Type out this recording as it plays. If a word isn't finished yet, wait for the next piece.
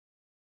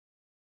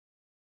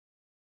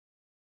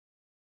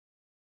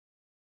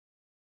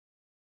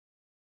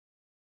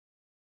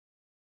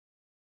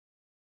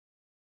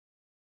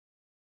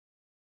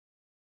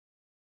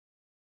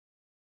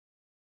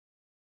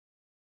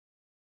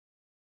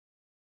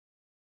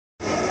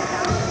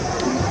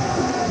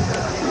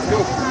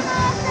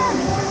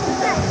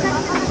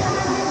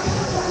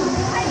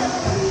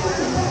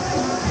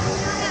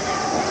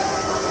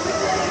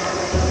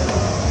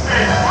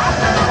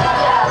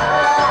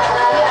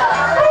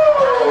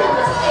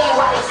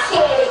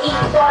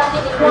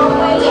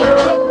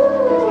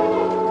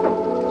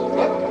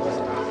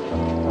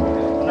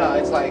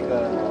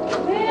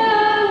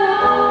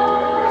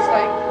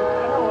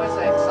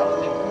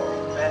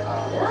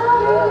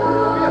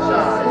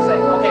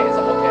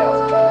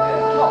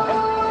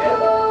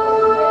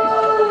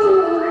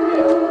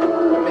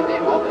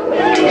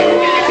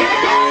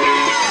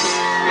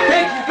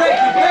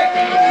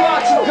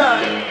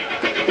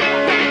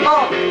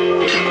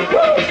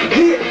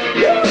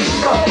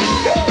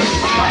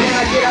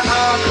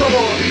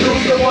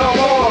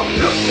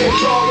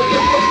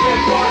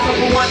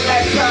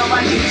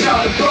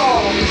wanna go.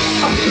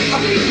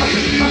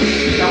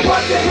 Now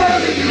what the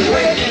hell are you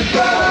waiting for?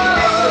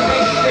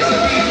 Explanation, there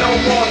should be no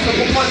more. So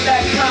for one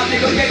last time, they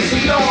gon' make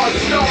some noise.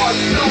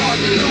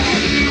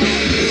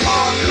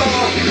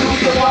 Hardcore, who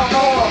you want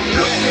more?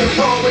 Looking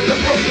for with the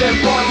Brooklyn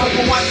boys. So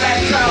for one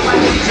last time, I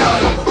need you.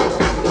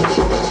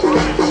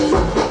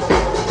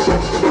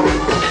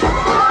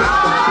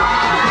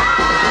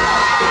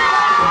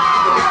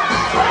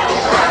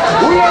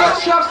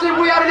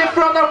 We are in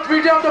front of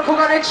Freedom the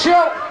Coconut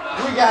Show.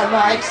 We got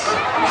mics.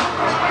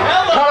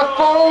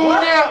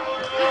 California.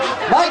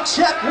 Mic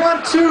check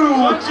 1 2.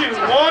 1 2.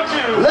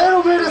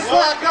 Little bit of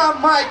slack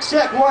on mic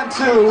check 1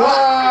 2.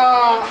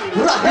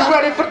 You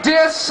ready for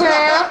this,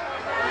 Sam?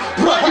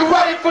 You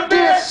ready for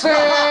this,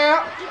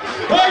 Sam?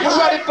 You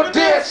ready for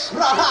this?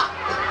 Are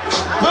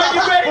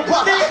you ready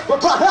for this?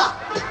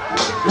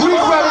 We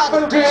ready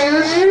for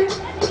this?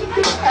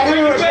 And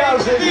here it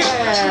goes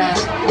again.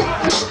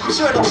 Be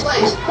sure to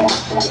play.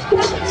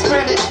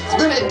 Spin it.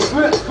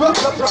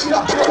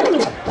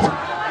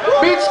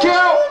 Beats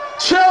kill.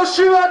 調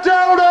子は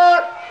どう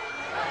だ？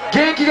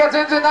元気が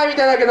全然ないみ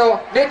たいだけ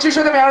ど、熱中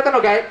症でもやられたの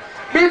かい？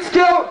見つけ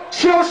よう。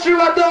調子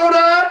はどう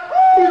だ？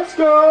見つ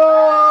けよう。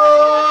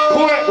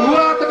声、う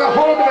わーとか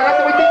ほーとかなん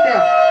でも言っていいんだ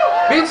よ。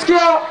見つけよ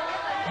う。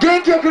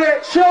元気をくれ。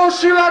調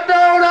子はど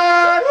う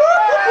だ？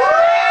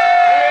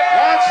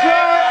 That's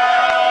right。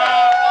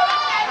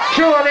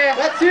今日はね、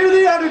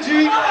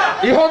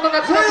日本の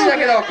夏祭りだ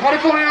けど、カリ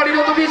フォルニアリ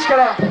ゾートビーチか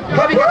ら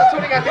バビカと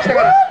ソニーがやってきた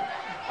から、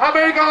ア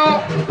メリカ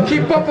のヒ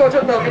ップホップをち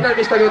ょっとみんなに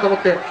見せてあげようと思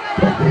って。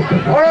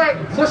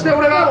そして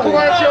俺が小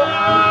林を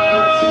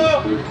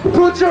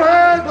Put your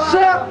hands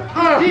up!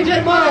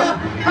 DJ Maya!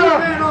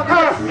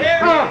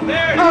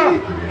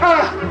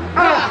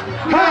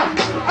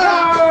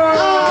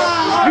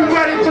 You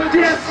ready for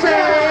this?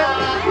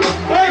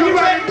 You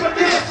ready for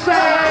this?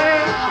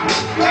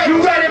 You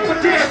ready for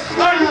this?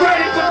 Are you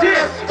ready for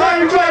this? Are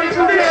you ready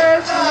for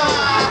this?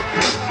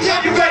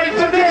 You ready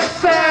for this?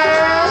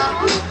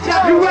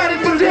 You ready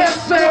for this?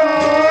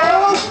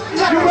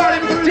 You ready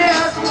for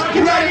this?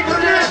 You ready for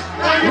this?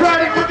 You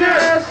ready for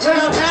this?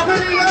 Well,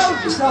 happening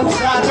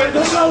outside with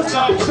the flow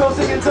song,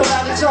 closing until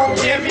that it's all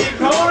can't be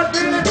ignored.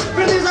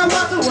 Feelings I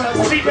want the world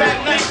sleep at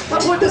night. I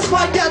put the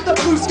spike at the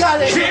blue sky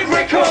that can't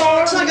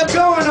record. It's like I'm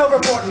going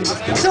overboard.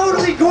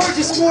 Totally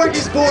gorgeous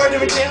smorgasbord.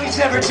 Every daily's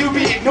never to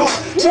be ignored.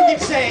 You keep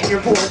saying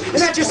you're bored and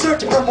that you're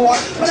searching for more,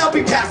 but I'll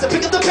be passive.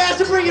 Pick up the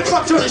past and bring it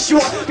from shore to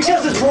shore,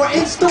 because there's more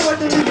in store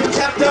than you can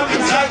kept up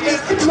inside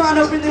this. Come on,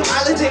 open new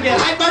islands and get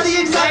hyped by the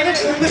excitement.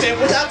 Living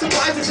without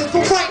surprises is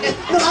full brightness,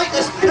 the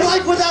lightless, and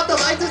life without the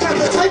lights is not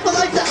the type of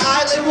life that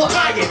I live. Well,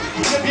 I get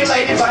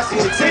manipulated by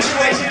stupid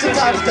situations.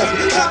 Sometimes it does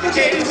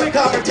complicated with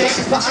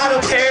confrontations, but I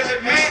don't care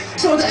that man.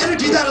 So the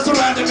energy that is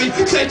surrounding me,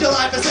 change your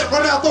life and sit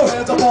run out the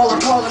hands of all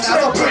I'm calling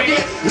out. So bring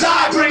it,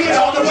 live, bring it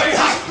all the way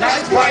high.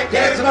 That's right,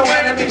 there's no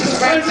enemy, just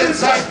friends in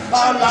sight.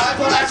 Our life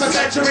will last a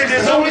century,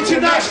 there's only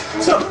tonight.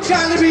 So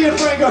kindly be a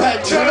friend, go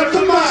ahead, turn up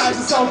the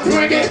minds. And so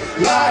bring it,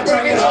 live,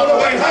 bring it all the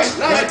way high.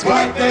 That's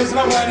right, there's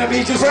no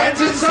enemy, just friends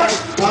in sight.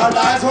 Our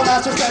lives will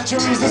last for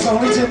centuries, there's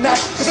only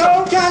tonight.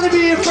 So kindly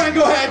be a friend,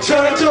 go ahead,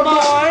 turn up the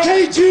mind.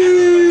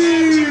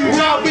 KG,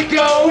 Now we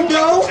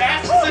go.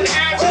 Asses and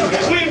asses,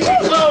 we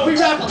flow. We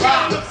rap a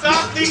lot.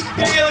 Softly,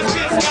 let's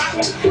get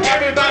stopped.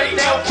 Everybody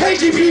know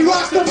KGb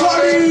rocks the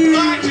party.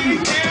 Fly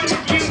you down,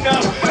 you know.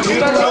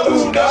 Numero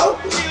uno.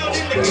 Field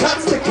in the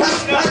Cuts the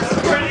cuts, cuts.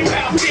 pretty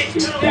well, bitch.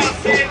 Now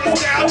send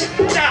this out.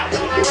 Stop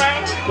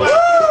around.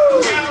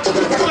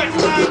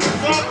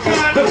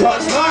 The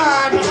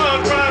punchline.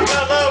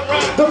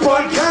 The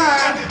fun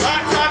kind.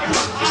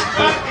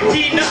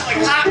 Heating up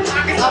like hot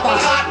pockets. I'm a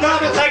hot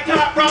nugget like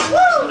top rock.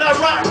 The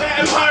rock that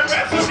empire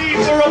raps no need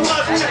for a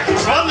buzz.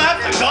 Run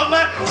left and come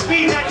left.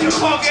 Speed that you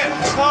punk it.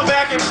 Come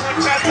back and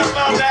punch back to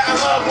love that I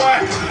love, boy.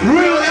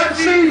 Real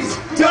MCs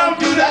don't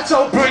do that,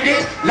 so bring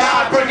it.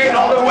 Now bring it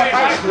all the way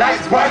high.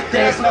 Life's right,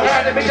 there's no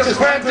enemy, just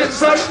friends in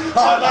sight.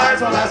 Our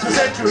lives will last for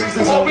centuries,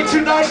 there's only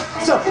tonight.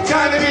 So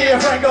time to be a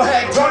friend, go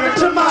ahead, turn it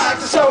to mine.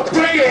 So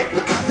bring it.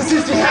 This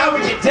is just how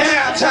we get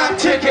down. Time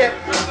ticket.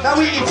 Now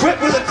we equip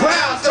with a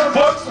crowd. Some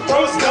folks will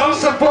throw stones,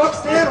 some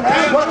folks stand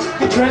around. But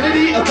the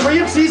trinity of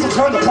 3 MCs will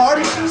turn the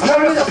party.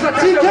 Turn it up to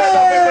TK.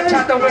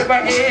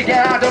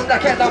 どんだ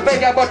けのベ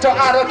ガもと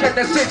歩け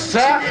てシックス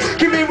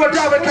君は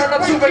誰か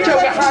の爪今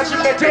日が初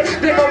めて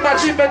でも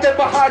真面目で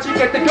も初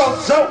めてゴー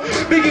ソ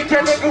右手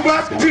でグ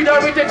ラス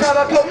左手タ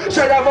バコシ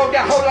ャラボ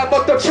がほらも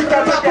っと近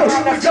づいて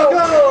話そう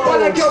ま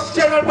だ今日し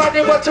てる間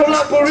にはト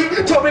ランポリ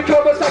ン飛び込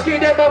む先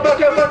でもバ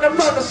カバカフ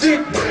ァンタジ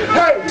ー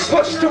Hey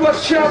push to a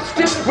shelf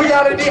stick リ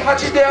アルに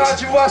恥で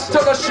味わす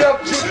とのシェ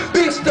ルチ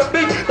Beast to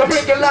beat the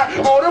bring it light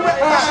all the way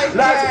high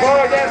Like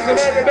boy that's the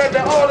man that made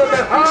all the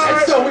way high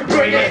And so we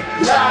bring it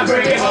live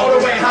bring it all the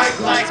way high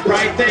Lights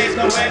bright there's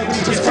no end we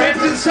just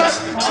friends and such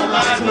Our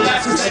lives will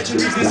last for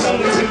centuries there's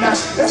only tonight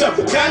So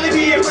kindly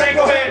be a friend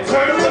go ahead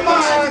turn up the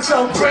mind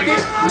So bring it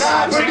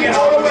live bring it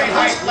all the way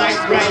high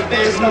Lights bright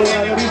there's no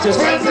end we just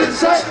friends and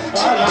such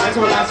Our lives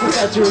will last for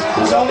centuries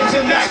there's only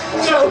tonight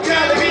So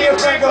kindly be a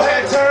friend go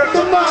ahead turn up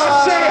the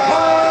mind Say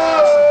hi